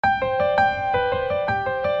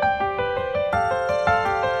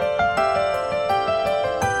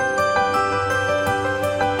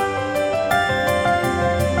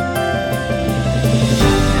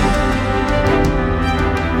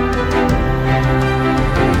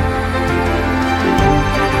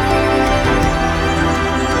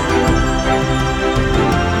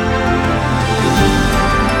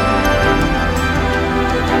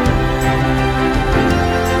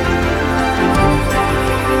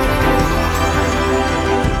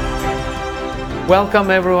Welcome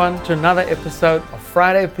everyone to another episode of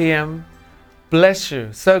Friday PM. Bless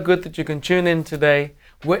you. So good that you can tune in today.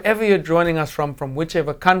 Wherever you're joining us from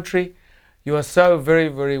whichever country, you are so very,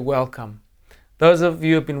 very welcome. Those of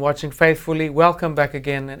you who have been watching faithfully, welcome back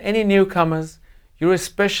again. And any newcomers, you're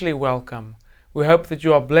especially welcome. We hope that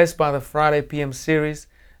you are blessed by the Friday PM series.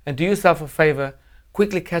 And do yourself a favor,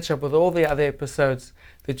 quickly catch up with all the other episodes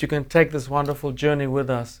that you can take this wonderful journey with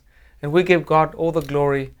us. And we give God all the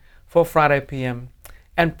glory for Friday PM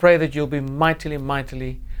and pray that you'll be mightily,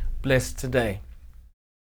 mightily blessed today.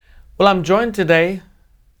 Well, I'm joined today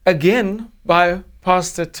again by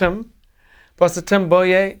Pastor Tim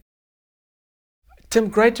Boye. Tim,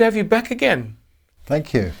 great to have you back again.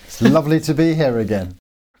 Thank you. It's lovely to be here again.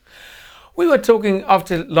 We were talking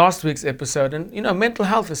after last week's episode, and mental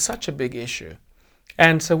health is such a big issue.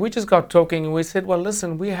 And so we just got talking and we said, well,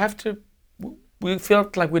 listen, we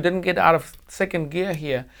felt like we didn't get out of second gear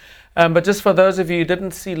here. But just for those of you who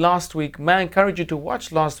didn't see last week, may I encourage you to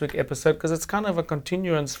watch last week's episode because it's kind of a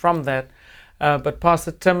continuance from that. But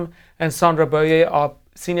Pastor Tim and Sandra Boye are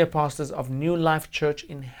senior pastors of New Life Church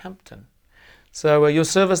in Hampton. So your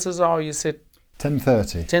services are, you said?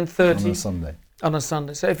 10:30. 10:30. On a Sunday. On a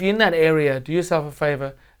Sunday. So if you're in that area, do yourself a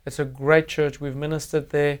favor. It's a great church. We've ministered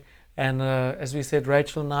there. And as we said,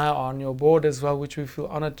 Rachel and I are on your board as well, which we feel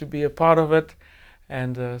honored to be a part of it.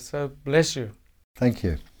 And so bless you. Thank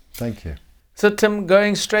you. Thank you. So Tim,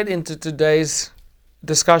 going straight into today's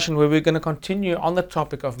discussion where we're going to continue on the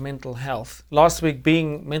topic of mental health. Last week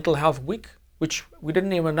being Mental Health Week, which we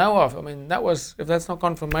didn't even know of. I mean, if that's not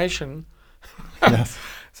confirmation. Yes.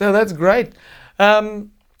 So that's great.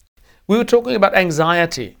 We were talking about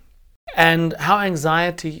anxiety and how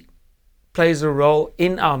anxiety plays a role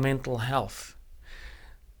in our mental health.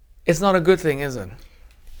 It's not a good thing, is it?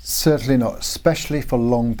 Certainly not, especially for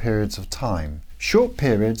long periods of time. Short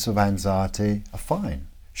periods of anxiety are fine.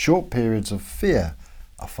 Short periods of fear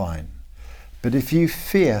are fine. But if you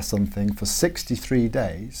fear something for 63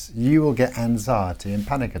 days, you will get anxiety and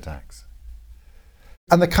panic attacks.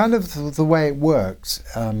 And the way it works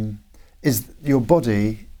is your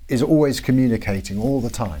body is always communicating all the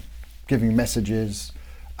time, giving messages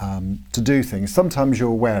to do things. Sometimes you're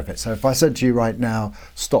aware of it. So if I said to you right now,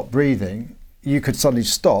 stop breathing, you could suddenly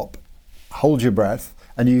stop, hold your breath,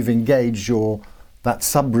 and you've engaged that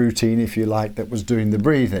subroutine, if you like, that was doing the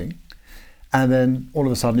breathing. And then all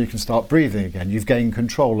of a sudden you can start breathing again. You've gained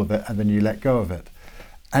control of it and then you let go of it.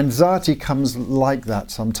 Anxiety comes like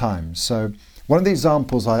that sometimes. So one of the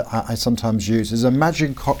examples I sometimes use is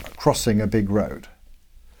imagine crossing a big road.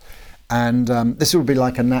 And this would be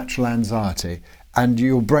like a natural anxiety. And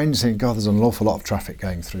your brain's saying, God, there's an awful lot of traffic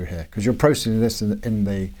going through here, because you're processing this in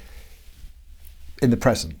the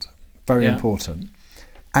present. Very important.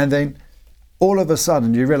 And then all of a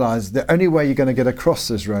sudden you realise the only way you're going to get across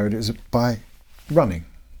this road is by running.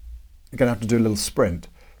 You're going to have to do a little sprint.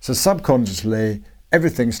 So subconsciously,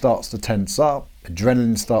 everything starts to tense up,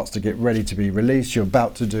 adrenaline starts to get ready to be released. You're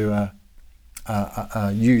about to do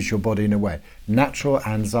use your body in a way. Natural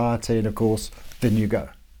anxiety, and of course, then you go.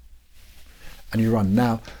 And you run.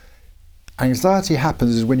 Now, anxiety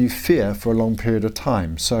happens is when you fear for a long period of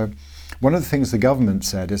time. So one of the things the government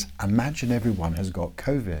said is, imagine everyone has got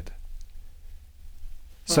COVID.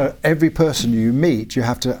 So every person you meet, you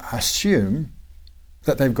have to assume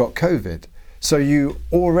that they've got COVID. So you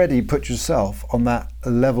already put yourself on that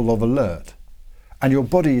level of alert. And your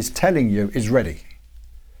body is telling you it's ready.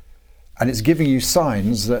 And it's giving you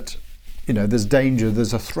signs that, there's danger,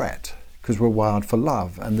 there's a threat, because we're wired for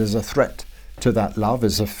love. And there's a threat to that love,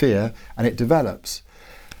 there's a fear, and it develops.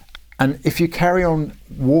 And if you carry on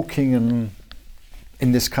walking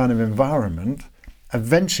in this kind of environment,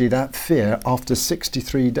 eventually that fear, after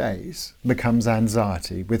 63 days, becomes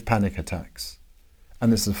anxiety with panic attacks.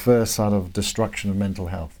 And this is the first sort of destruction of mental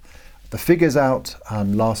health. The figures out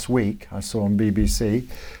last week, I saw on BBC,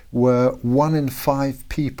 were 1 in 5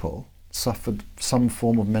 people suffered some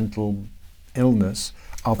form of mental illness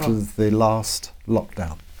after the last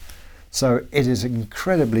lockdown. So it is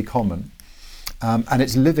incredibly common, and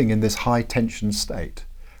it's living in this high tension state.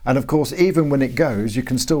 And of course, even when it goes, you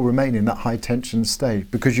can still remain in that high tension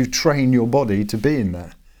state because you train your body to be in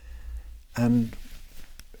there. And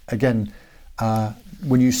again,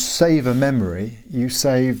 when you save a memory, you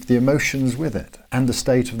save the emotions with it and the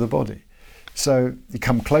state of the body. So you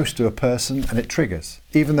come close to a person and it triggers,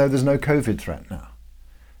 even though there's no COVID threat now.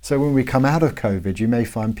 So when we come out of COVID, you may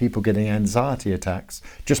find people getting anxiety attacks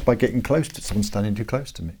just by getting close to someone standing too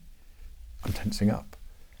close to me. I'm tensing up.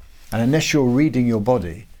 And unless you're reading your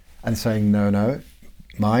body and saying, no,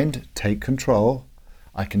 mind, take control.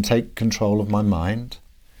 I can take control of my mind.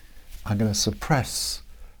 I'm going to suppress.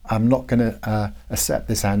 I'm not going to accept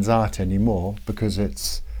this anxiety anymore because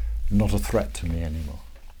it's not a threat to me anymore.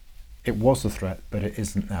 It was a threat, but it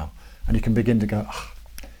isn't now. And you can begin to go,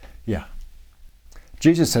 yeah.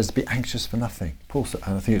 Jesus says, be anxious for nothing. Paul said,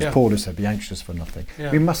 and I think it's Paul who said, be anxious for nothing.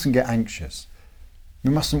 Yeah. We mustn't get anxious. We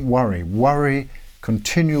mustn't worry.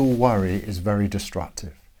 Continual worry is very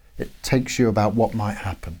destructive. It takes you about what might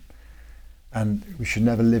happen. And we should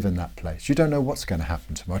never live in that place. You don't know what's going to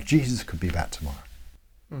happen tomorrow. Jesus could be back tomorrow.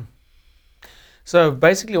 So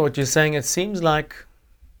basically what you're saying, it seems like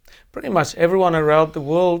pretty much everyone around the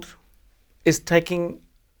world is taking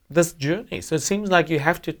this journey. So it seems like you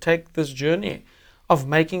have to take this journey of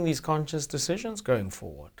making these conscious decisions going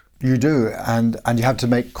forward. You do, and you have to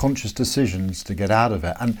make conscious decisions to get out of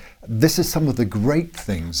it. And this is some of the great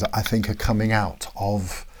things that I think are coming out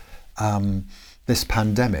of this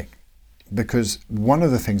pandemic. Because one of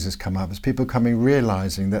the things that's come up is people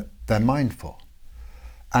realizing that they're mindful.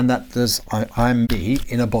 And that I'm me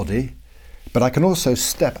in a body, but I can also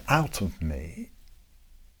step out of me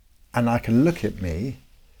and I can look at me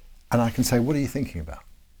and I can say, what are you thinking about?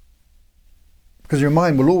 Because your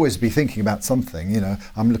mind will always be thinking about something.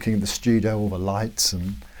 I'm looking at the studio, all the lights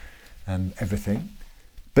and everything.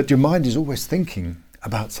 But your mind is always thinking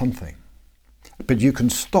about something. But you can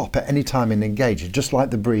stop at any time and engage it, just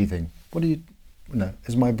like the breathing.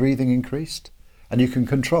 Is my breathing increased? And you can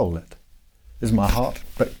control it. Is my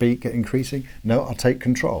heartbeat increasing? No, I'll take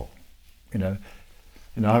control.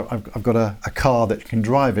 I've got a car that can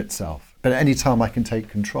drive itself, but at any time I can take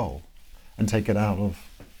control and take it out of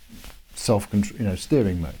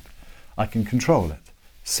steering mode. I can control it.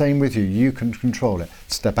 Same with you. You can control it.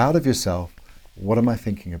 Step out of yourself. What am I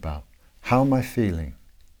thinking about? How am I feeling?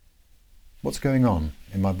 What's going on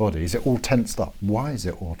in my body? Is it all tensed up? Why is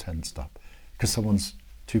it all tensed up? Because someone's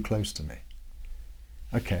too close to me.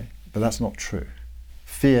 Okay, but that's not true.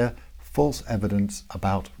 Fear, false evidence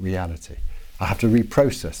about reality. I have to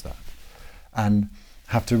reprocess that and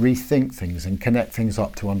have to rethink things and connect things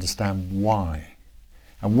up to understand why.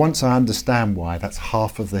 And once I understand why, that's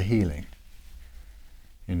half of the healing.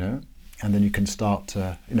 And then you can start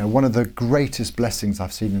to, one of the greatest blessings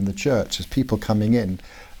I've seen in the church is people coming in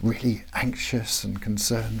really anxious and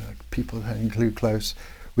concerned, people that include close.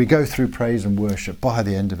 We go through praise and worship. By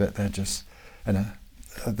the end of it, they're just,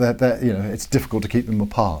 it's difficult to keep them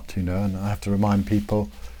apart, and I have to remind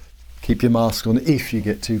people, keep your mask on if you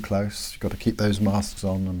get too close. You've got to keep those masks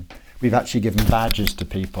on. And we've actually given badges to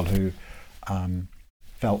people who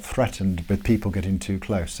felt threatened with people getting too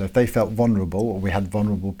close. So if they felt vulnerable, or we had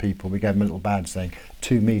vulnerable people, we gave them a little badge saying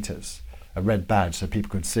 2 meters, a red badge, so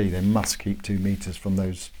people could see they must keep 2 meters from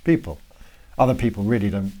those people. Other people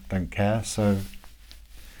really don't care, so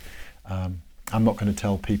I'm not going to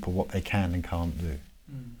tell people what they can and can't do.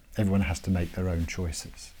 Everyone has to make their own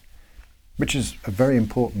choices, which is a very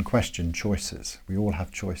important question, choices. We all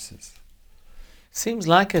have choices. Seems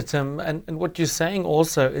like it, and what you're saying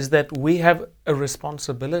also is that we have a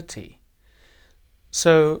responsibility.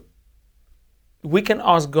 So we can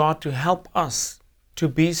ask God to help us to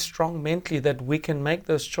be strong mentally, that we can make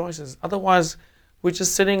those choices. Otherwise, we're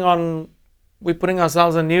just we're putting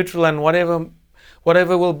ourselves in neutral, and whatever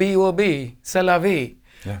will be, c'est la vie.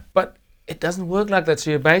 Yeah. But it doesn't work like that. So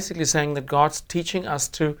you're basically saying that God's teaching us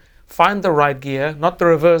to find the right gear, not the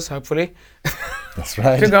reverse, hopefully. That's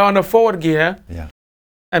right. To go on a forward gear, yeah,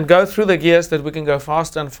 and go through the gears that we can go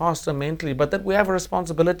faster and faster mentally, but that we have a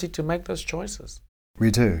responsibility to make those choices.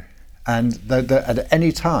 We do. And at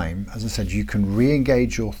any time, as I said, you can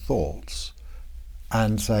re-engage your thoughts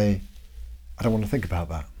and say, I don't want to think about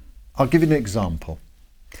that. I'll give you an example.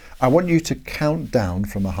 I want you to count down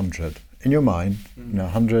from 100 in your mind,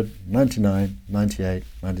 100, 99, 98,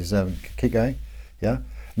 97, keep going, yeah?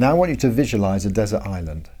 Now I want you to visualize a desert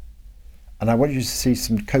island. And I want you to see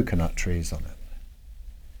some coconut trees on it.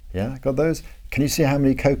 Yeah, got those? Can you see how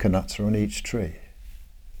many coconuts are on each tree?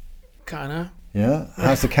 Kinda. Yeah?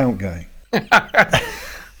 How's the count going?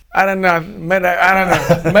 I don't know,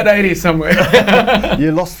 mid-80s somewhere.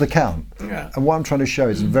 You lost the count. Yeah. And what I'm trying to show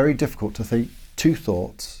is it's very difficult to think 2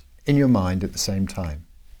 thoughts in your mind at the same time.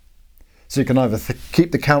 So you can either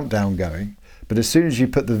keep the countdown going, but as soon as you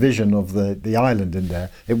put the vision of the island in there,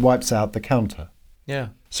 it wipes out the counter. Yeah.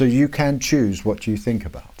 So you can choose what you think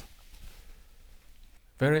about.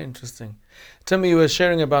 Very interesting. Timmy, you were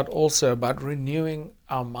sharing also about renewing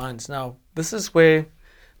our minds. Now, this is where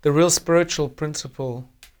the real spiritual principle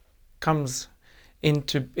comes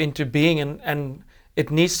into being, and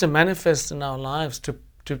it needs to manifest in our lives to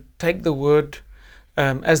take the word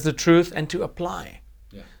as the truth and to apply.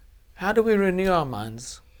 Yeah. How do we renew our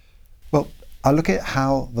minds? Well, I look at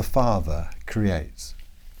how the Father creates.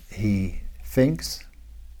 He thinks,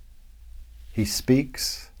 he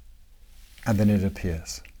speaks, and then it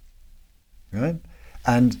appears. Right?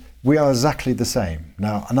 And we are exactly the same.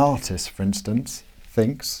 Now, an artist, for instance,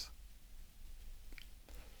 thinks.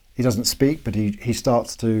 He doesn't speak, but he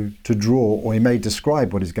starts to draw, or he may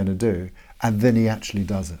describe what he's going to do, and then he actually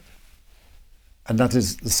does it. And that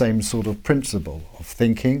is the same sort of principle of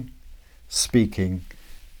thinking, speaking,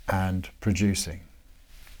 and producing.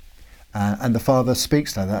 And the Father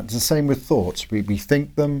speaks like that. It's the same with thoughts. We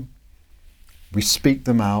think them, we speak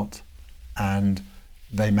them out, and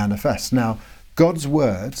they manifest. Now, God's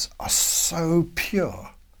words are so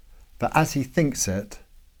pure that as he thinks it,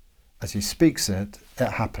 as he speaks it,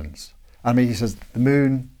 it happens. I mean, he says, the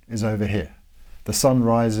moon is over here. The sun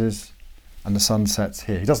rises and the sun sets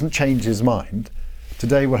here. He doesn't change his mind.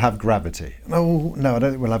 Today we'll have gravity. No, I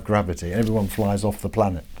don't think we'll have gravity. Everyone flies off the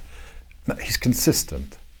planet. No, he's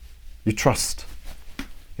consistent. You trust.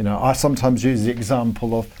 You know, I sometimes use the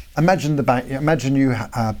example of, imagine the bank. Imagine you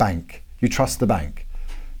a bank. You trust the bank.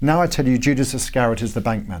 Now I tell you, Judas Iscariot is the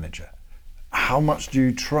bank manager. How much do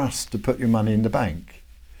you trust to put your money in the bank?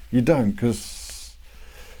 You don't, because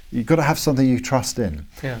you've got to have something you trust in.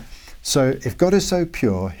 Yeah. So if God is so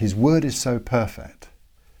pure, his word is so perfect,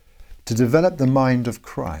 to develop the mind of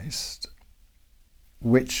Christ,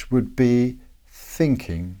 which would be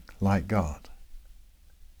thinking like God.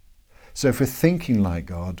 So if we're thinking like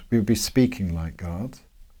God, we would be speaking like God.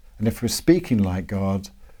 And if we're speaking like God,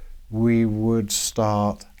 we would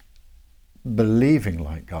start believing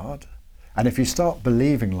like God. And if you start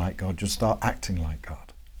believing like God, you'll start acting like God.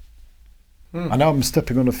 I know I'm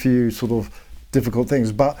stepping on a few sort of difficult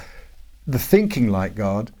things, but the thinking like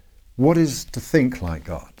God, what is to think like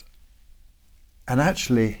God? And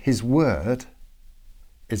actually, his word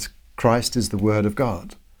is, Christ is the word of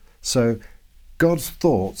God. So God's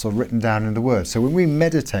thoughts are written down in the word. So when we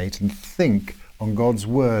meditate and think on God's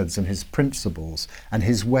words and his principles and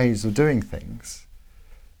his ways of doing things,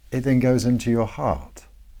 it then goes into your heart.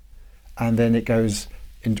 And then it goes,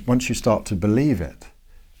 once you start to believe it,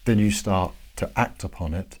 then you start to act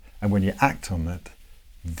upon it. And when you act on it,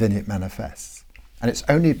 then it manifests. And it's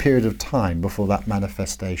only a period of time before that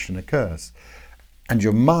manifestation occurs. And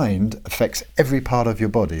your mind affects every part of your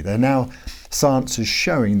body. There now, science is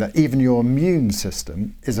showing that even your immune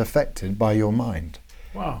system is affected by your mind.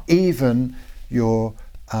 Wow. Even your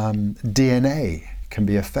DNA can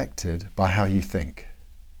be affected by how you think.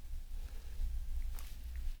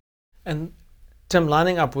 And Tim,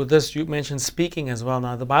 lining up with this, you mentioned speaking as well.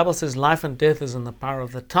 Now, the Bible says life and death is in the power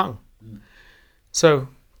of the tongue. So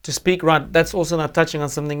to speak right, that's also not touching on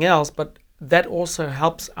something else, but that also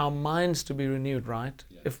helps our minds to be renewed, right?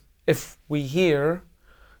 Yeah. If we hear,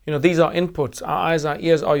 you know, these are inputs. Our eyes, our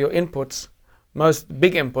ears are your inputs, most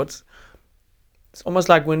big inputs. It's almost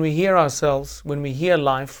like when we hear ourselves, when we hear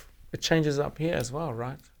life, it changes up here as well,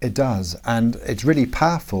 right? It does, and it's really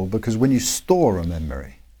powerful because when you store a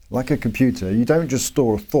memory, like a computer, you don't just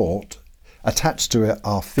store a thought. Attached to it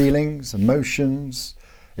are feelings, emotions,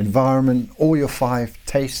 environment, all your five,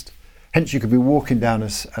 taste. Hence you could be walking down a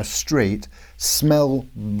street, smell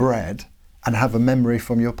bread, and have a memory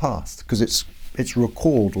from your past because it's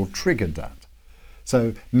recalled or triggered that.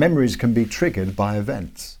 So memories can be triggered by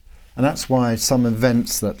events. And that's why some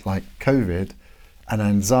events that like COVID and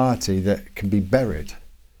anxiety that can be buried,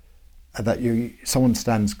 that someone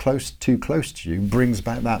stands too close to you, brings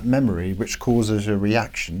back that memory, which causes a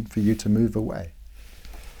reaction for you to move away.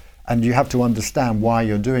 And you have to understand why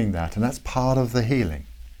you're doing that, and that's part of the healing,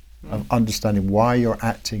 of understanding why you're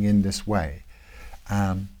acting in this way.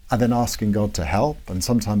 And then asking God to help, and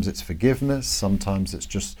sometimes it's forgiveness, sometimes it's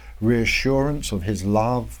just reassurance of his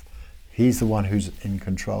love. He's the one who's in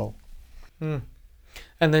control. And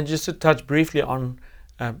then just to touch briefly on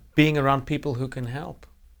being around people who can help.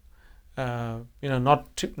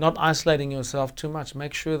 Not isolating yourself too much.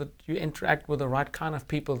 Make sure that you interact with the right kind of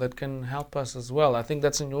people that can help us as well. I think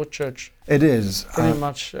that's in your church. It is. Pretty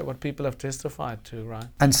much what people have testified to, right?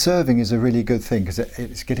 And serving is a really good thing because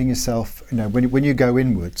it's getting yourself, when you go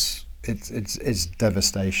inwards, it's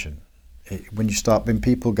devastation. When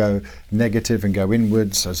people go negative and go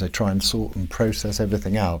inwards as they try and sort and process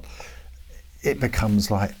everything out, it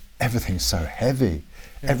becomes like everything's so heavy.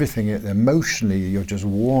 Yeah. Everything emotionally, you're just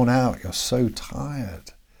worn out. You're so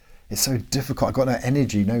tired. It's so difficult. I've got no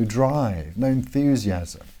energy, no drive, no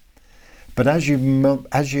enthusiasm. But if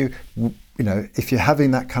you're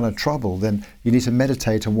having that kind of trouble, then you need to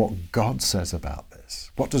meditate on what God says about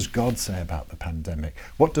this. What does God say about the pandemic?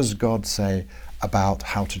 What does God say about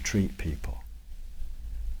how to treat people?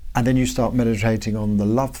 And then you start meditating on the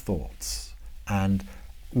love thoughts And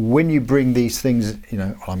when you bring these things,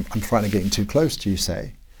 I'm frightened of getting too close to you,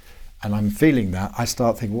 say, and I'm feeling that, I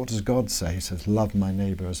start thinking, what does God say? He says, love my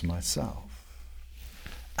neighbour as myself.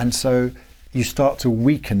 And so you start to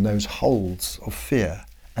weaken those holds of fear,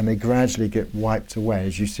 and they gradually get wiped away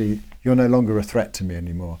as you see, you're no longer a threat to me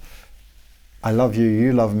anymore. I love you,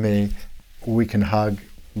 you love me, we can hug,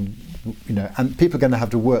 and people are going to have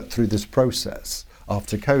to work through this process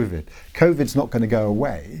after COVID. COVID's not going to go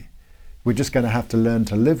away. We're just going to have to learn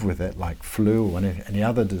to live with it like flu or any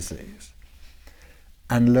other disease,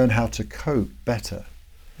 and learn how to cope better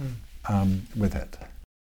with it.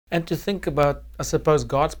 And to think about, I suppose,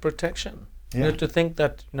 God's protection. Yeah. To think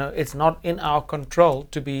that it's not in our control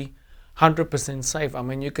to be 100% safe. I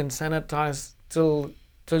mean, you can sanitize till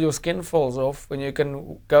your skin falls off, and you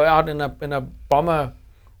can go out in a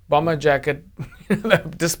bomber jacket,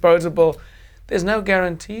 disposable. There's no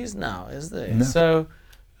guarantees now, is there? No. So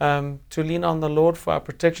to lean on the Lord for our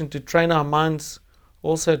protection, to train our minds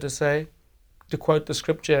also to quote the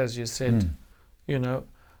scripture, as you said,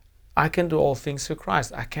 I can do all things through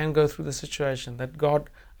Christ. I can go through the situation. That God,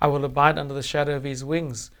 I will abide under the shadow of His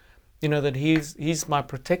wings. That He's my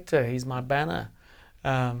protector. He's my banner.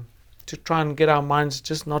 To try and get our minds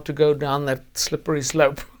just not to go down that slippery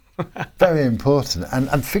slope. Very important.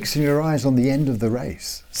 And fixing your eyes on the end of the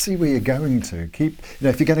race. See where you're going to. If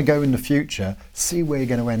you're going to go in the future, see where you're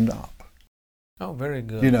going to end up. Oh, very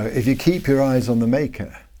good. If you keep your eyes on the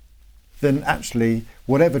Maker, then actually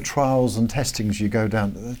whatever trials and testings you go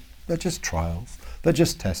down, they're just trials. They're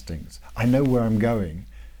just testings. I know where I'm going.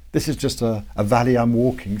 This is just a valley I'm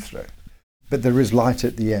walking through. But there is light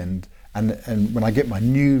at the end. And when I get my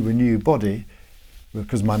renewed body,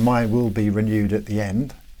 because my mind will be renewed at the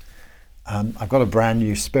end, I've got a brand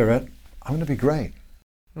new spirit, I'm going to be great.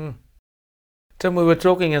 Tim, we were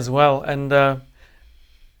talking as well, and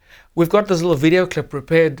we've got this little video clip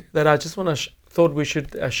prepared that I just thought we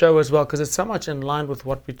should show as well, because it's so much in line with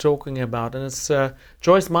what we're talking about. And it's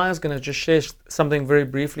Joyce Meyer's going to just share something very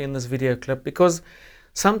briefly in this video clip, because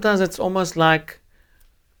sometimes it's almost like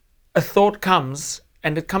a thought comes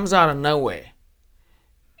and it comes out of nowhere.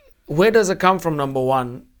 Where does it come from, number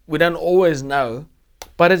one? We don't always know,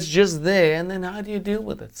 but it's just there, and then how do you deal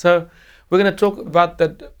with it? So we're going to talk about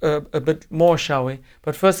that a bit more, shall we?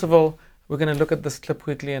 But first of all, we're going to look at this clip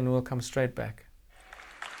quickly and we'll come straight back.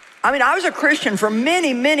 I mean, I was a Christian for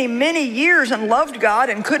many, many, many years and loved God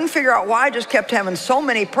and couldn't figure out why I just kept having so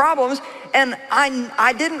many problems. And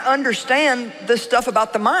I didn't understand this stuff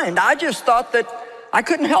about the mind. I just thought that I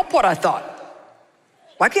couldn't help what I thought.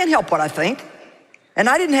 Well, I can't help what I think. And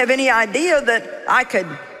I didn't have any idea that I could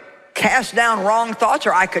cast down wrong thoughts,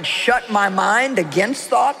 or I could shut my mind against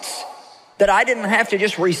thoughts, that I didn't have to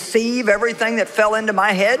just receive everything that fell into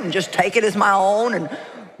my head and just take it as my own and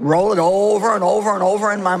roll it over and over and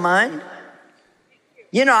over in my mind.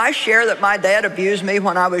 I share that my dad abused me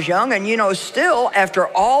when I was young, and still, after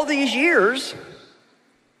all these years,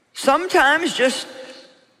 sometimes just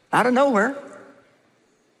out of nowhere,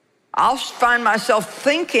 I'll find myself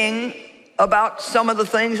thinking about some of the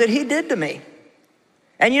things that he did to me.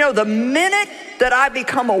 And the minute that I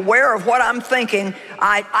become aware of what I'm thinking,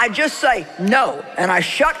 I just say no, and I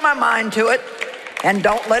shut my mind to it and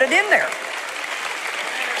don't let it in there.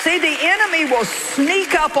 See, the enemy will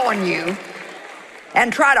sneak up on you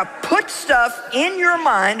and try to put stuff in your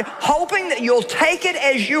mind, hoping that you'll take it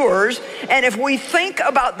as yours. And if we think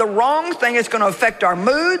about the wrong thing, it's going to affect our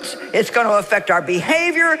moods, it's going to affect our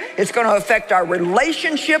behavior, it's going to affect our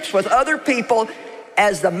relationships with other people.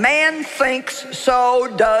 As the man thinks, so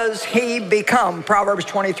does he become. Proverbs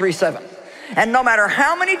 23:7. And no matter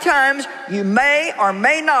how many times you may or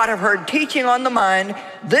may not have heard teaching on the mind,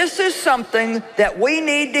 this is something that we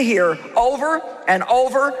need to hear over and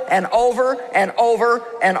over and over and over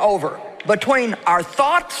and over. Between our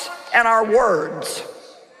thoughts and our words,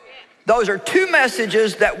 those are two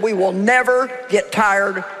messages that we will never get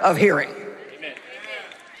tired of hearing.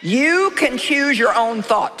 You can choose your own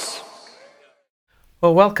thoughts.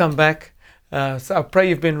 Well, welcome back. So I pray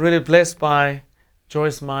you've been really blessed by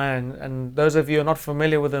Joyce Meyer, and those of you who are not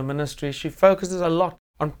familiar with her ministry, she focuses a lot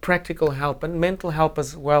on practical help and mental help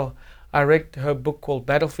as well. I read her book called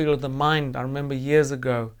Battlefield of the Mind, I remember years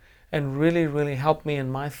ago, and really, really helped me in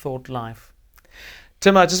my thought life.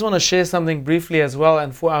 Tim, I just want to share something briefly as well,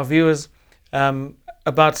 and for our viewers,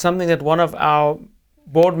 about something that one of our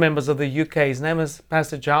board members of the UK, his name is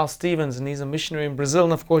Pastor Giles Stevens, and he's a missionary in Brazil,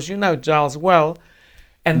 and of course you know Giles well.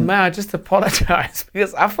 And may I just apologize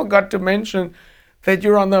because I forgot to mention that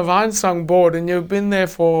you're on the Vinesong board and you've been there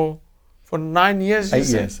for 9 years. 8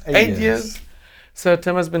 years. 8 years. So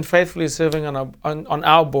Tim has been faithfully serving on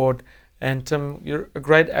our board, And you're a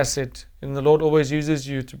great asset. And the Lord always uses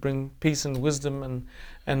you to bring peace and wisdom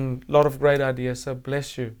and a lot of great ideas. So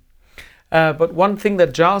bless you. But one thing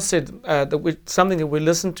that Giles said, something that we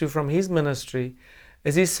listened to from his ministry,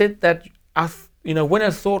 is he said that when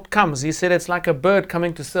a thought comes, he said it's like a bird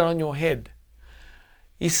coming to sit on your head.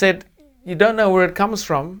 He said you don't know where it comes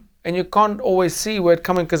from, and you can't always see where it's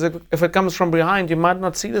coming, because if it comes from behind, you might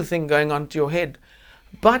not see the thing going onto your head.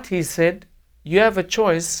 But he said you have a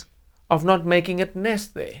choice of not making it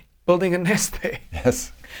nest there, building a nest there.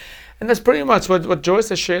 Yes. And that's pretty much what Joyce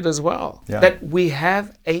has shared as well, Yeah. that we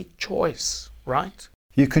have a choice, right?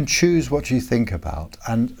 You can choose what you think about,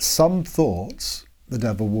 and some thoughts the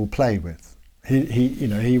devil will play with.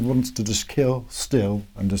 He wants to just kill, steal,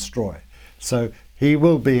 and destroy. So he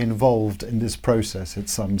will be involved in this process at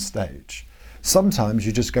some stage. Sometimes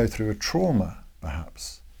you just go through a trauma,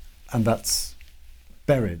 perhaps, and that's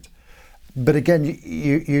buried. But again,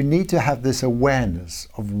 you need to have this awareness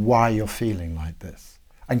of why you're feeling like this,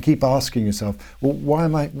 and keep asking yourself, well,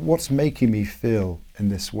 what's making me feel in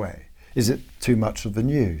this way? Is it too much of the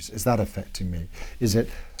news? Is that affecting me? Is it,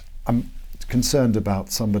 I'm concerned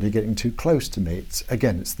about somebody getting too close to me? It's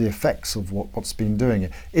the effects of what's been doing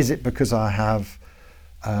it. Is it because I have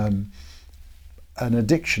an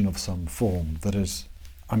addiction of some form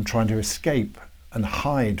I'm trying to escape and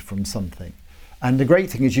hide from something? And the great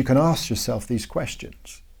thing is you can ask yourself these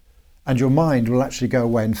questions, and your mind will actually go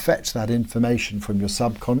away and fetch that information from your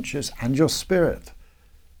subconscious and your spirit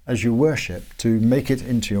as you worship, to make it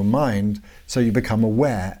into your mind, so you become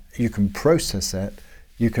aware, you can process it,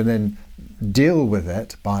 you can then deal with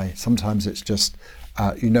it by, sometimes it's just,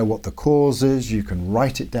 what the cause is, you can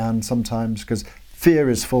write it down sometimes, because fear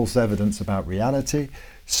is false evidence about reality.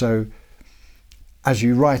 So as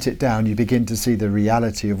you write it down, you begin to see the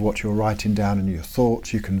reality of what you're writing down in your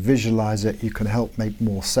thoughts. You can visualize it. You can help make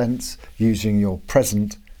more sense using your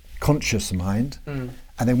present conscious mind. And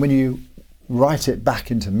then when you write it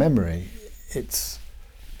back into memory, it's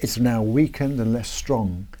now weakened and less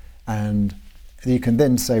strong. And you can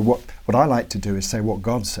then say, what I like to do is say what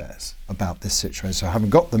God says about this situation. So I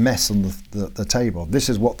haven't got the mess on the table. This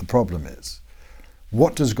is what the problem is.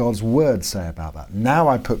 What does God's word say about that? Now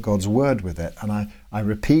I put God's word with it, and I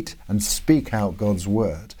repeat and speak out God's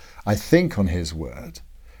word. I think on his word.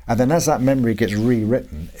 And then as that memory gets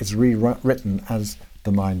rewritten, it's rewritten as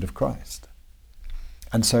the mind of Christ.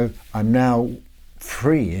 And so I'm now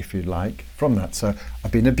free, if you like, from that. So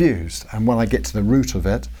I've been abused. And when I get to the root of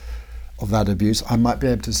that abuse, I might be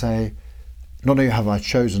able to say, not only have I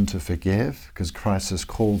chosen to forgive, because Christ has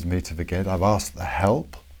called me to forgive, I've asked the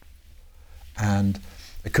help. And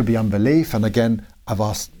it could be unbelief. And again, I've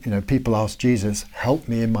asked, people ask Jesus, help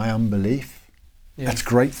me in my unbelief. Yes. That's a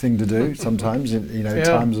great thing to do sometimes, in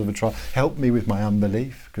times of a trial. Help me with my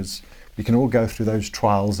unbelief, because we can all go through those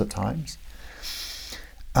trials at times.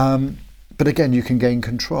 But again, you can gain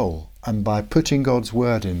control. And by putting God's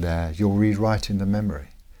word in there, you're rewriting the memory.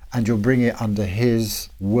 And you'll bring it under his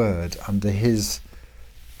word, under his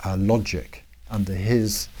logic, under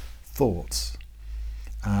his thoughts.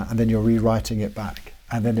 And then you're rewriting it back,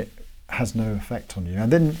 and then it has no effect on you.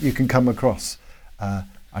 And then you can come across,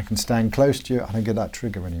 I can stand close to you, I don't get that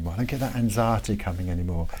trigger anymore, I don't get that anxiety coming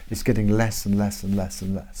anymore. It's getting less and less and less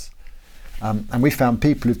and less. And we found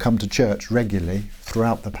people who've come to church regularly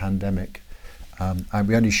throughout the pandemic, and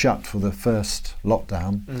we only shut for the first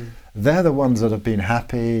lockdown. They're the ones that have been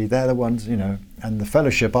happy, they're the ones, and the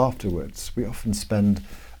fellowship afterwards. We often spend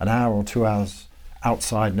an hour or 2 hours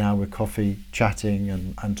outside now with coffee, chatting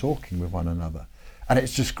and talking with one another. And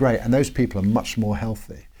it's just great. And those people are much more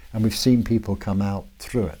healthy. And we've seen people come out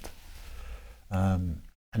through it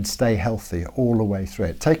and stay healthy all the way through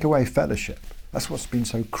it. Take away fellowship. That's what's been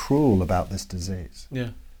so cruel about this disease.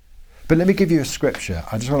 Yeah. But let me give you a scripture.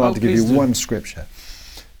 I just want to give you one scripture.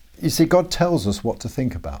 You see, God tells us what to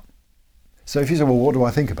think about. So if you say, well, what do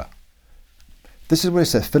I think about? This is what it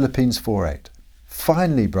says, Philippians 4:8.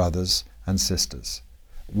 Finally, brothers and sisters,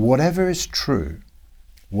 whatever is true,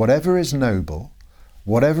 whatever is noble,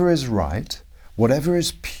 whatever is right, whatever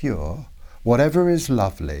is pure, whatever is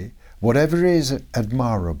lovely, whatever is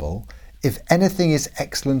admirable, if anything is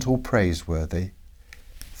excellent or praiseworthy,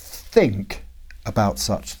 think about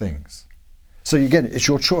such things. So again, it's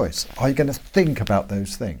your choice. Are you going to think about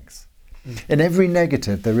those things? In every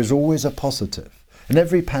negative, there is always a positive. In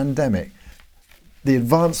every pandemic, the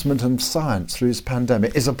advancement of science through this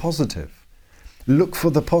pandemic is a positive. Look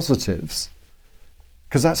for the positives,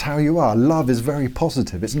 because that's how you are. Love is very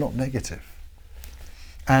positive, it's not negative.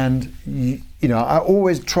 And I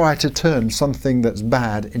always try to turn something that's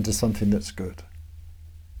bad into something that's good.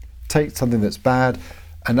 Take something that's bad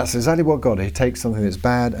And that's exactly what God, he takes something that's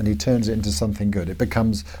bad and he turns it into something good. It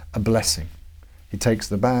becomes a blessing. He takes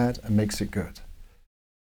the bad and makes it good.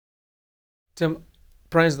 Tim,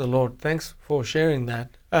 praise the Lord. Thanks for sharing that.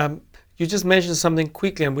 You just mentioned something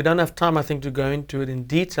quickly, and we don't have time, I think, to go into it in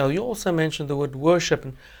detail. You also mentioned the word worship,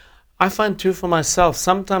 and I find too for myself,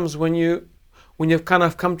 sometimes when you've kind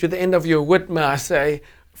of come to the end of your wit, may I say,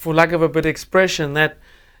 for lack of a better expression, that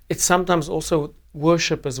it's sometimes also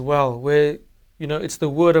worship as well, where, it's the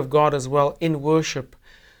word of God as well in worship.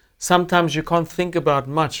 Sometimes you can't think about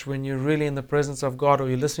much when you're really in the presence of God or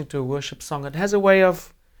you're listening to a worship song. It has a way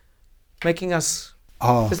of making us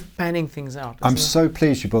just panning things out. I'm so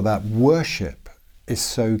pleased you brought that. Worship is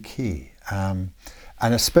so key. And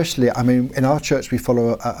especially, in our church we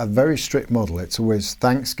follow a very strict model. It's always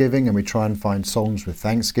Thanksgiving, and we try and find songs with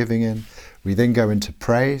Thanksgiving in. We then go into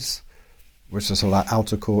praise, which is sort of like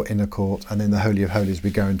outer court, inner court, and in the Holy of Holies we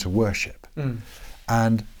go into worship.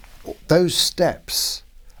 And those steps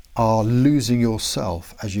are losing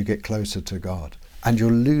yourself as you get closer to God. And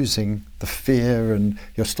you're losing the fear, and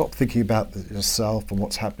you'll stop thinking about yourself and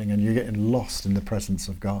what's happening, and you're getting lost in the presence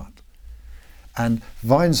of God. And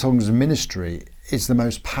Vinesong's ministry is the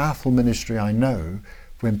most powerful ministry I know.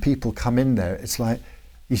 When people come in there, it's like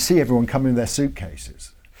you see everyone come in their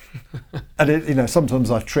suitcases. And sometimes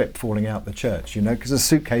I trip falling out the church, because there's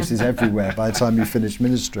suitcases everywhere by the time you finish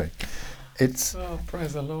ministry.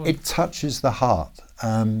 Praise the Lord. It touches the heart.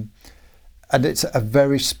 And it's a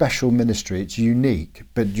very special ministry. It's unique,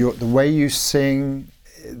 but the way you sing,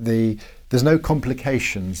 there's no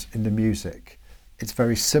complications in the music. It's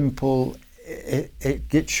very simple. It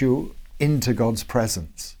gets you into God's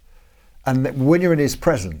presence. And when you're in his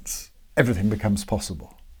presence, everything becomes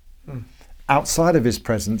possible. Outside of his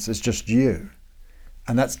presence, it's just you.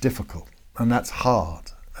 And that's difficult, and that's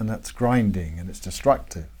hard, and that's grinding, and it's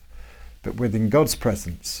destructive. But within God's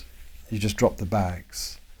presence, you just drop the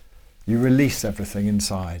bags. You release everything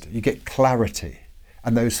inside. You get clarity.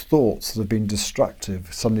 And those thoughts that have been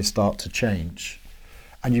destructive suddenly start to change.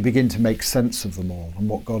 And you begin to make sense of them all and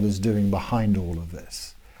what God is doing behind all of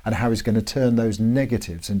this. And how he's going to turn those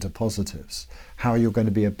negatives into positives. How you're going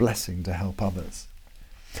to be a blessing to help others.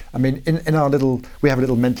 In our we have a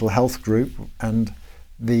little mental health group. And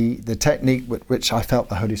the technique with which I felt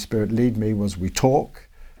the Holy Spirit lead me was we talk.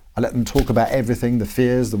 I let them talk about everything, the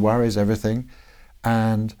fears, the worries, everything.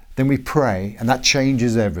 And then we pray, and that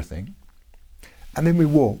changes everything. And then we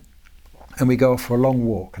walk, and we go for a long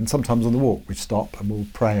walk. And sometimes on the walk we stop and we'll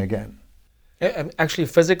pray again. Actually,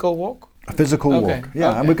 physical walk? A physical walk, yeah.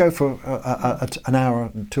 Okay. And we go for an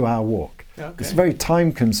hour, 2 hour walk. Okay. It's very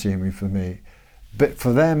time consuming for me. But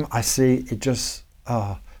for them, I see it just,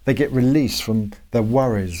 they get released from their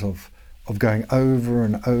worries of going over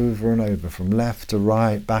and over and over, from left to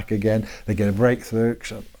right, back again. They get a breakthrough.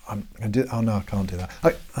 I can't do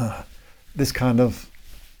that. This kind of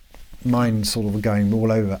mind sort of going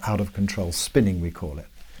all over, out of control, spinning we call it.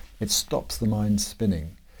 It stops the mind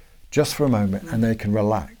spinning just for a moment, and they can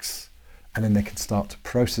relax, and then they can start to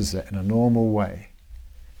process it in a normal way,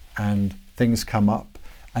 and things come up.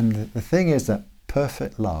 And the thing is that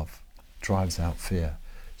perfect love drives out fear.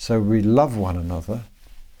 So we love one another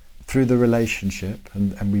through the relationship,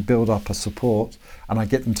 and we build up a support, and I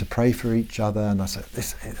get them to pray for each other, and I say,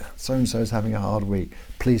 so-and-so is having a hard week,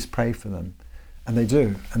 please pray for them. And they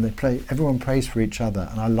do, and they pray. Everyone prays for each other,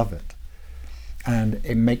 and I love it. And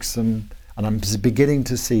it makes them, and I'm beginning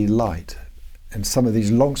to see light in some of these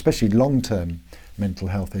especially long-term mental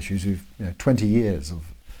health issues, 20 years of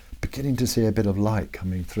beginning to see a bit of light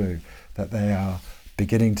coming through, that they are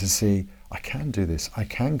beginning to see, I can do this, I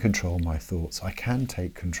can control my thoughts, I can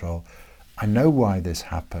take control, I know why this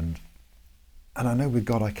happened, and I know with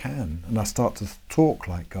God I can. And I start to talk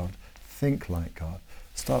like God, think like God,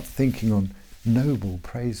 start thinking on noble,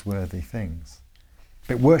 praiseworthy things.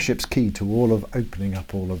 But worship's key to all of opening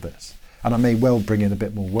up all of this. And I may well bring in a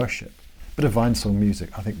bit more worship. Bit of Vinesong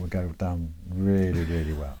music, I think will go down really,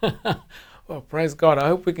 really well. Well, praise God. I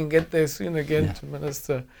hope we can get there soon again to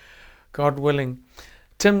minister, God willing.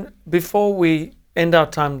 Tim, before we end our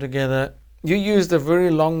time together, you used a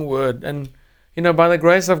very long word, and by the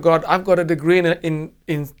grace of God, I've got a degree in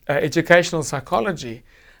educational psychology,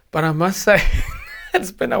 but I must say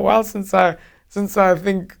it's been a while since I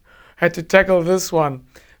think had to tackle this one.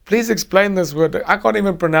 Please explain this word. I can't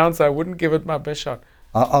even pronounce it. I wouldn't give it my best shot.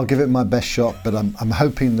 I'll give it my best shot, but I'm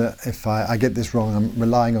hoping that if I get this wrong, I'm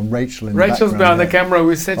relying on Rachel in Rachel's the background. behind the camera.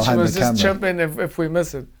 We said she was just camera. chip in if we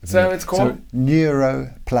miss it. So it's called?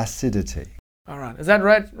 Neuroplasticity. All right. Is that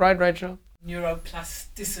right, Rachel?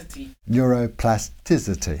 Neuroplasticity.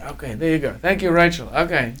 Neuroplasticity. Okay, there you go. Thank you, Rachel.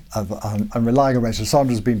 Okay. I'm relying on Rachel.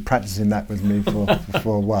 Sandra's been practicing that with me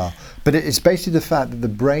for a while. But it's basically the fact that the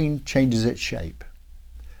brain changes its shape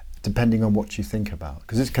depending on what you think about,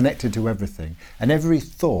 because it's connected to everything. And every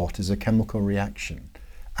thought is a chemical reaction.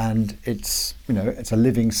 And it's a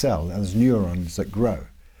living cell. There's neurons that grow.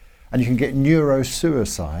 And you can get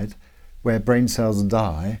neurosuicide, where brain cells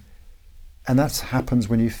die, and that happens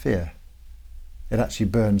when you fear. It actually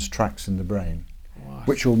burns tracks in the brain,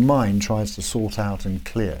 which your mind tries to sort out and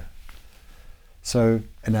clear. So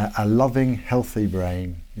in a loving, healthy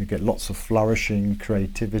brain, you get lots of flourishing,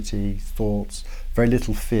 creativity, thoughts, very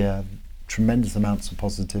little fear, tremendous amounts of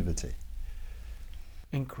positivity.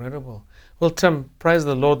 Incredible. Well, Tim, praise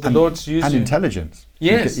the Lord. The Lord's used and you. Intelligence.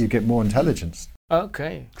 Yes. You get more intelligence.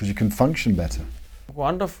 Okay. Because you can function better.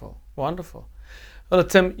 Wonderful, wonderful. Well,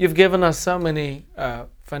 Tim, you've given us so many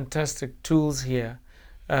fantastic tools here,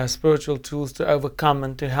 spiritual tools to overcome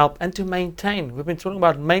and to help and to maintain. We've been talking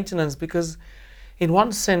about maintenance because, in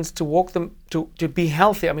one sense, to be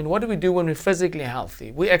healthy. I mean, what do we do when we're physically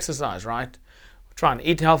healthy? We exercise, right? We try and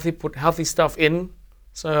eat healthy, put healthy stuff in,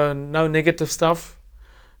 so no negative stuff.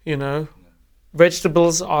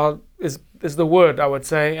 Vegetables is the word, I would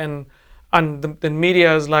say, and the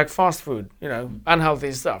media is like fast food,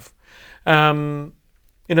 unhealthy stuff.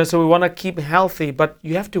 So we want to keep healthy, but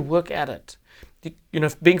you have to work at it.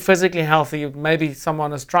 Being physically healthy, maybe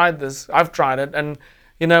someone has tried this, I've tried it, and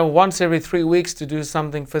once every 3 weeks to do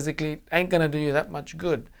something physically ain't going to do you that much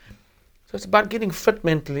good. So it's about getting fit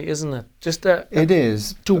mentally, isn't it? It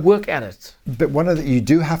is. To work at it. But you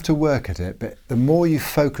do have to work at it, but the more you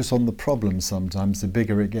focus on the problem sometimes, the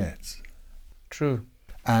bigger it gets. True.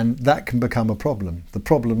 And that can become a problem. The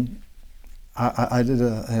problem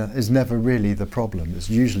is never really the problem. There's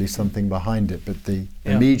usually something behind it, but the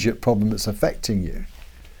immediate problem that's affecting you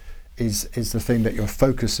is the thing that you're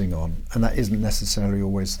focusing on, and that isn't necessarily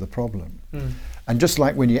always the problem. And just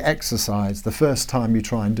like when you exercise, the first time you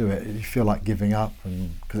try and do it, you feel like giving up,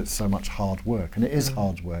 because it's so much hard work, and it is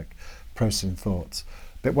hard work, processing thoughts.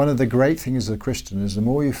 But one of the great things as a Christian is the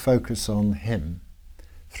more you focus on Him,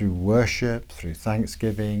 through worship, through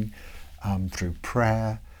thanksgiving, through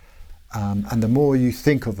prayer, and the more you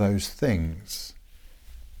think of those things,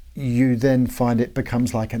 you then find it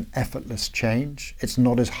becomes like an effortless change. It's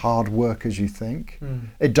not as hard work as you think.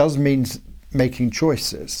 It does mean making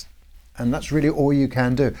choices, and that's really all you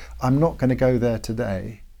can do. I'm not going to go there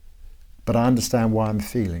today, but I understand why I'm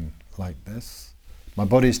feeling like this. My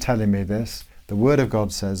body's telling me this. The Word of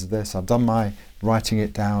God says this. I've done my writing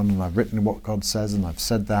it down, and I've written what God says, and I've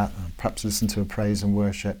said that, and perhaps listen to a praise and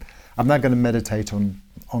worship. I'm now going to meditate on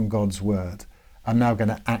God's Word. I'm now going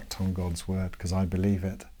to act on God's Word because I believe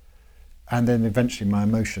it. And then eventually my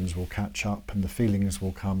emotions will catch up and the feelings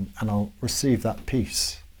will come, and I'll receive that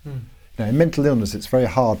peace. In mental illness, it's very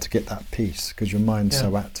hard to get that peace because your mind's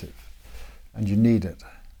so active, and you need it.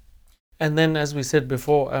 And then, as we said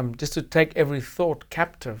before, just to take every thought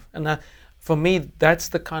captive. And for me, that's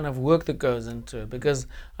the kind of work that goes into it, because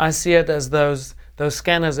I see it as those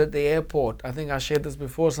scanners at the airport. I think I shared this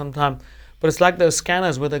before sometime, but it's like those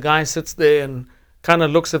scanners where the guy sits there and kind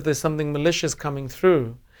of looks if there's something malicious coming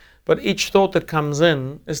through. But each thought that comes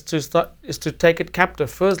in is to take it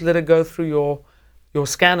captive. First, let it go through your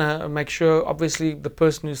scanner and make sure, obviously, the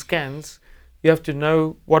person who scans, you have to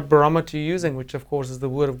know what barometer you're using, which of course is the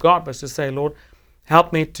Word of God, but to say, Lord,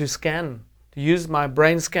 help me to scan, to use my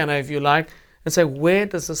brain scanner, if you like, and say, where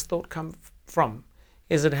does this thought come from?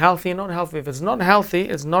 Is it healthy or not healthy? If it's not healthy,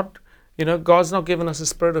 it's not, God's not given us a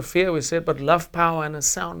spirit of fear, we said, but love, power, and a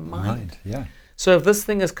sound mind. So if this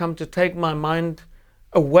thing has come to take my mind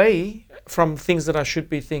away from things that I should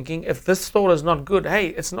be thinking, if this thought is not good, hey,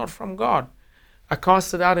 it's not from God. I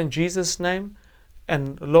cast it out in Jesus' name,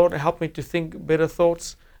 and Lord, help me to think better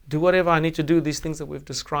thoughts, do whatever I need to do, these things that we've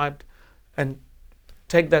described, and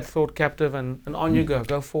take that thought captive, and on you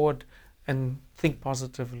go forward and think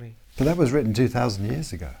positively. But that was written 2,000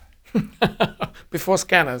 years ago. Before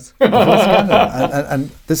scanners.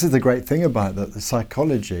 And this is the great thing about that, the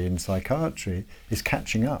psychology and psychiatry is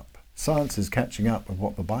catching up. Science is catching up with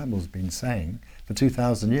what the Bible's been saying for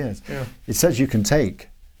 2,000 years. It says you can take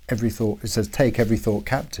every thought, it says take every thought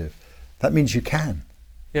captive. That means you can.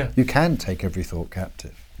 You can take every thought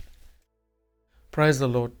captive. Praise the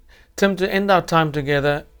Lord. Tim, to end our time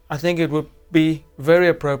together, I think it would be very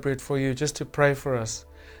appropriate for you just to pray for us,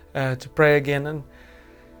 to pray again, and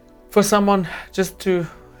for someone just to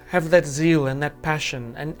have that zeal and that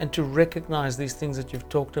passion and to recognize these things that you've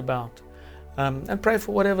talked about, and pray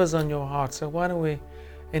for whatever's on your heart. So why don't we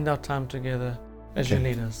end our time together as you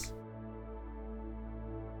lead us?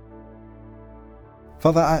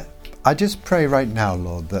 Father, I just pray right now,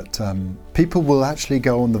 Lord, that people will actually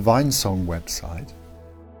go on the Vinesong website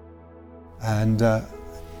and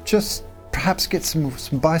just perhaps get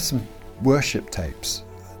buy some worship tapes.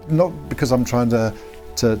 Not because I'm trying to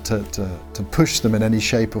push them in any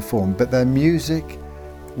shape or form, but their music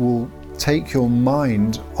will take your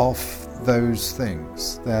mind off those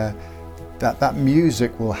things. That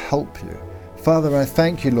music will help you. Father, I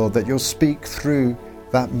thank you, Lord, that you'll speak through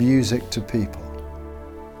that music to people.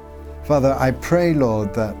 Father, I pray,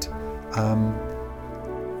 Lord, that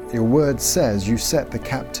your word says you set the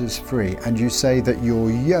captives free, and you say that your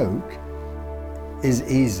yoke is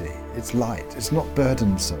easy, it's light, it's not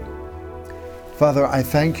burdensome. Father, I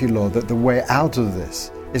thank you, Lord, that the way out of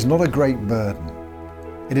this is not a great burden.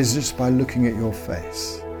 It is just by looking at your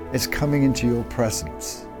face. It's coming into your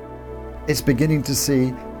presence. It's beginning to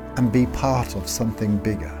see and be part of something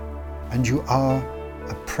bigger. And you are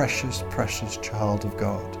a precious, precious child of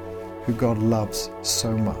God, who God loves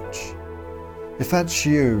so much. If that's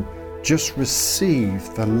you, just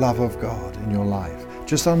receive the love of God in your life.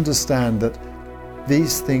 Just understand that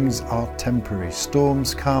these things are temporary.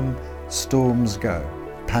 Storms come, storms go.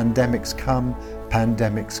 Pandemics come,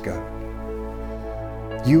 pandemics go.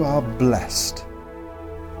 You are blessed.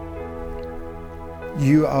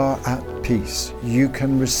 You are at peace. You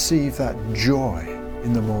can receive that joy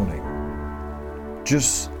in the morning.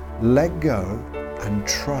 Just let go and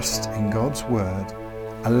trust in God's word.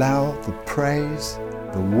 Allow the praise,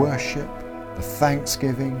 the worship, the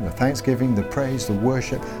thanksgiving, the praise, the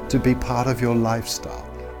worship to be part of your lifestyle.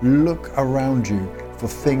 Look around you for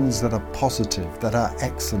things that are positive, that are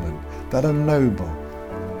excellent, that are noble.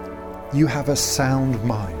 You have a sound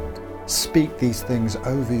mind. Speak these things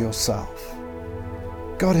over yourself.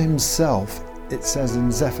 God himself, it says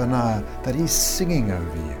in Zephaniah, that he's singing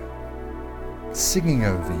over you. Singing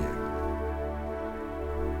over you.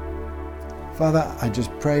 Father, I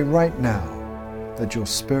just pray right now that your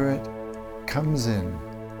Spirit comes in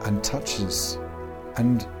and touches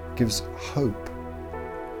and gives hope,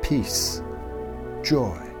 peace,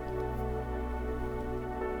 joy.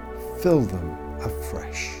 Fill them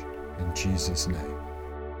afresh in Jesus' name.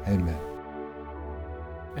 Amen.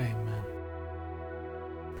 Amen.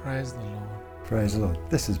 Praise the Lord. Praise the Lord.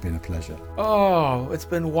 This has been a pleasure. Oh, it's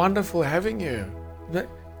been wonderful having you.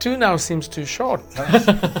 2 now seems too short.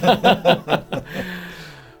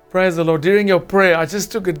 Praise the Lord. During your prayer, I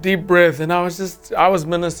just took a deep breath, and I was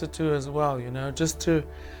ministered to as well, just to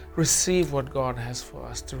receive what God has for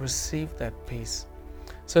us, to receive that peace.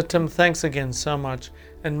 So Tim, thanks again so much.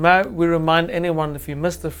 And may we remind anyone, if you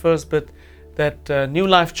missed the first bit, that New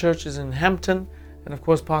Life Church is in Hampton, and of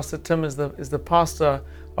course Pastor Tim is the pastor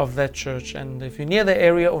of that church. And if you're near the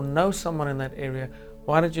area or know someone in that area,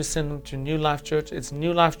 why don't you send them to New Life Church? It's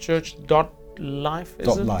newlifechurch.life,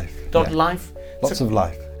 is it? .life. .life. Lots of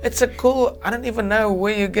life. It's a cool, I don't even know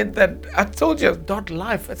where you get that. I told you,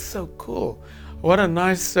 .life, it's so cool. What a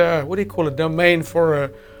nice, domain for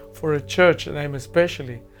a church name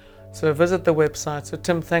especially. So visit the website. So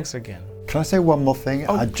Tim, thanks again. Can I say one more thing?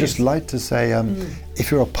 Oh, I'd just like to say, if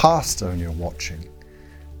you're a pastor and you're watching,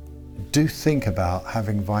 do think about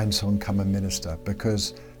having Vinesong come and minister,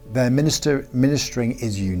 because their ministering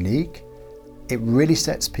is unique. It really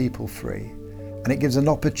sets people free, and it gives an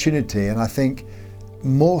opportunity. And I think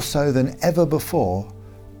more so than ever before,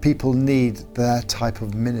 people need their type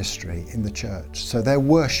of ministry in the church. So their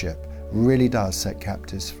worship really does set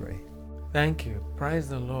captives free. Thank you. Praise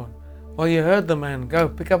the Lord. Well, you heard the man. Go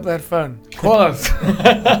pick up that phone. Call us.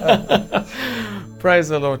 Praise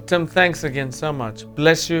the Lord. Tim, thanks again so much.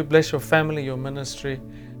 Bless you. Bless your family, your ministry.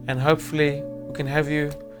 And hopefully we can have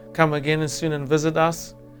you come again soon and visit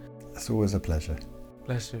us. It's always a pleasure.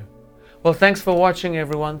 Bless you. Well, thanks for watching,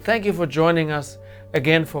 everyone. Thank you for joining us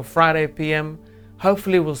again for Friday PM.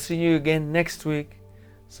 Hopefully we'll see you again next week.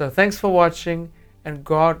 So thanks for watching, and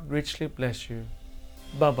God richly bless you.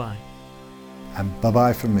 Bye-bye. And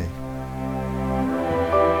bye-bye from me.